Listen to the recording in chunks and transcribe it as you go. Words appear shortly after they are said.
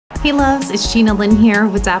Hey loves, it's Gina Lynn here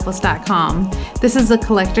with Zappos.com. This is a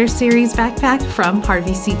collector series backpack from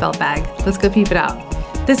Harveys Seatbelt bag. Let's go peep it out.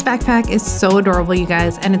 This backpack is so adorable, you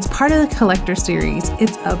guys, and it's part of the collector series.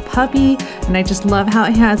 It's a puppy, and I just love how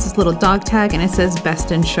it has this little dog tag and it says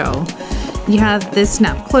best in show. You have this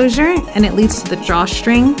snap closure and it leads to the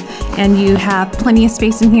drawstring, and you have plenty of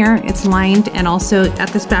space in here. It's lined, and also at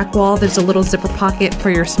this back wall there's a little zipper pocket for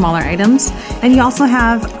your smaller items, and you also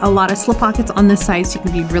have a lot of slip pockets on this side so you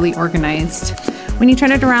can be really organized. When you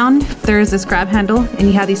turn it around, there's this grab handle and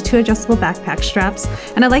you have these two adjustable backpack straps,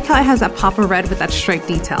 and I like how it has that pop of red with that stripe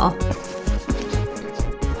detail.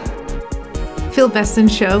 Feel best in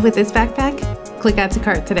show with this backpack? Click add to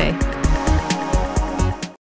cart today.